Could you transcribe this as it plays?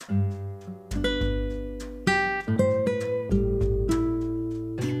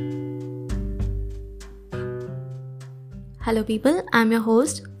Hello people, I'm your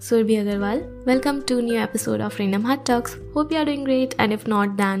host Surbhi Agarwal. Welcome to a new episode of Random Hot Talks. Hope you are doing great, and if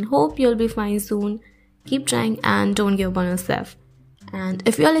not, then hope you'll be fine soon. Keep trying and don't give up on yourself. And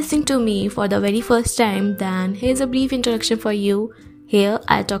if you are listening to me for the very first time, then here's a brief introduction for you. Here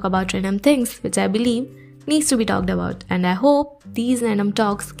I talk about random things which I believe needs to be talked about, and I hope these random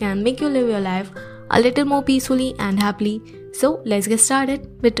talks can make you live your life a little more peacefully and happily. So let's get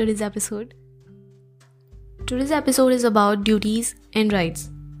started with today's episode. Today's episode is about duties and rights.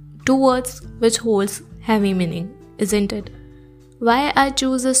 Two words which holds heavy meaning, isn't it? Why I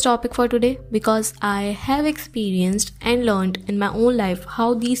choose this topic for today? Because I have experienced and learned in my own life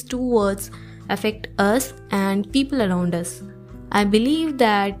how these two words affect us and people around us. I believe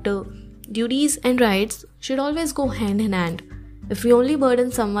that duties and rights should always go hand in hand. If we only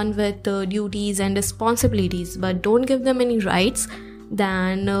burden someone with duties and responsibilities but don't give them any rights,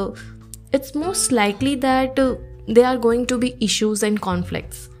 then it's most likely that there are going to be issues and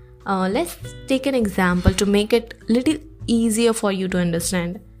conflicts. Let's take an example to make it a little easier for you to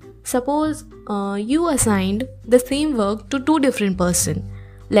understand. Suppose you assigned the same work to two different persons.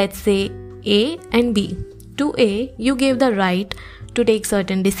 Let's say A and B. To A, you gave the right to take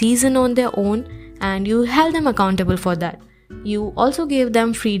certain decisions on their own and you held them accountable for that. You also gave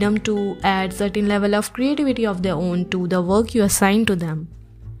them freedom to add certain level of creativity of their own to the work you assigned to them.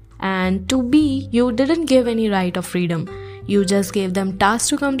 And to B, you didn't give any right of freedom. You just gave them tasks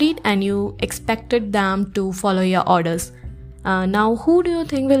to complete and you expected them to follow your orders. Now, who do you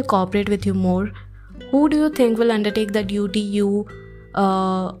think will cooperate with you more? Who do you think will undertake the duty you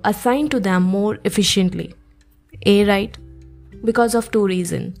assign to them more efficiently? A, right? Because of two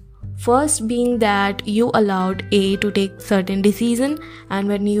reasons. First being that you allowed A to take certain decisions, and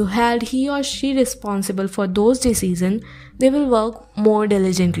when you held he or she responsible for those decisions, they will work more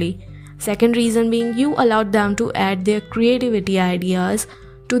diligently. Second reason being you allowed them to add their creativity ideas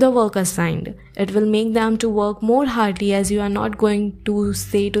to the work assigned. It will make them to work more hardly, as you are not going to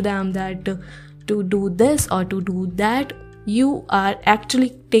say to them that to do this or to do that. You are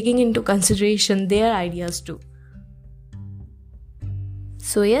actually taking into consideration their ideas too.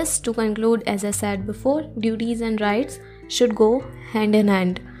 So yes, to conclude, as I said before, duties and rights should go hand in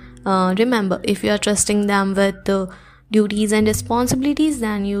hand. Remember, if you are trusting them with duties and responsibilities,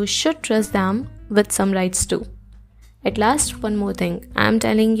 then you should trust them with some rights too. At last, one more thing. I am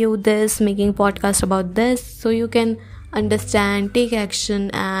telling you this, making podcast about this, so you can understand, take action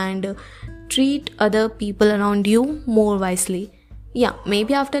and treat other people around you more wisely. Yeah,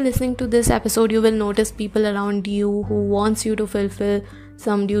 maybe after listening to this episode, you will notice people around you who wants you to fulfill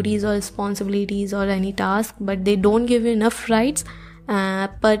some duties or responsibilities or any task, but they don't give you enough rights.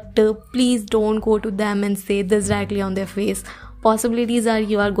 But please don't go to them and say this directly on their face. Possibilities are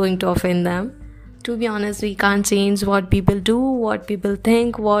you are going to offend them. To be honest, we can't change what people do, what people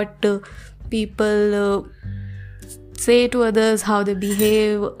think, what people say to others, how they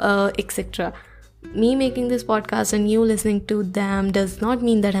behave, etc. Me making this podcast and you listening to them does not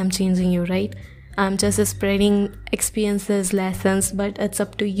mean that I'm changing you, right? I'm just spreading experiences, lessons, but it's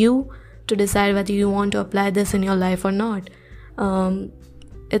up to you to decide whether you want to apply this in your life or not.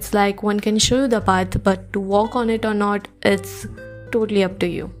 It's like one can show you the path, but to walk on it or not, it's totally up to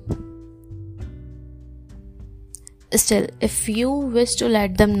you. Still, if you wish to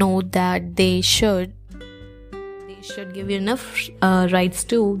let them know that they should give you enough rights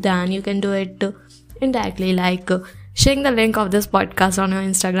too, then you can do it indirectly, like sharing the link of this podcast on your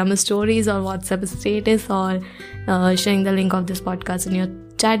Instagram stories or WhatsApp status, or sharing the link of this podcast in your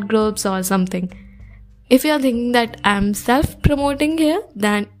chat groups or something. If you are thinking that I'm self-promoting here,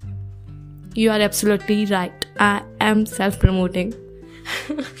 then you are absolutely right. I am self-promoting.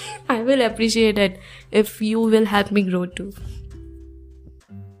 I will appreciate it if you will help me grow too.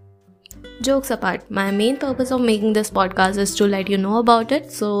 Jokes apart, my main purpose of making this podcast is to let you know about it,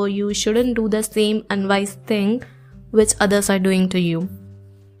 so you shouldn't do the same unwise thing which others are doing to you.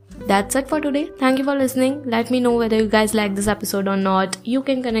 That's it for today. Thank you for listening. Let me know whether you guys like this episode or not. You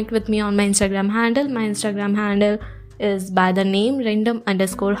can connect with me on my Instagram handle. My Instagram handle is by the name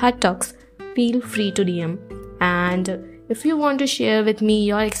random_hottalks. Feel free to DM. And if you want to share with me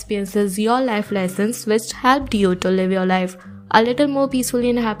your experiences, your life lessons which helped you to live your life a little more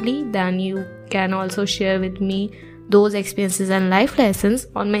peacefully and happily, then you can also share with me those experiences and life lessons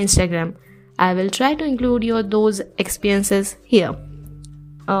on my Instagram. I will try to include those experiences here.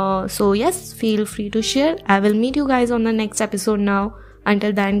 So yes, feel free to share. I will meet you guys on the next episode now.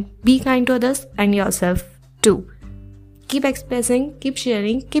 Until then, be kind to others and yourself too. Keep expressing, keep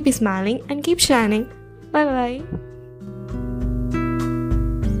sharing, keep smiling and keep shining. Bye bye.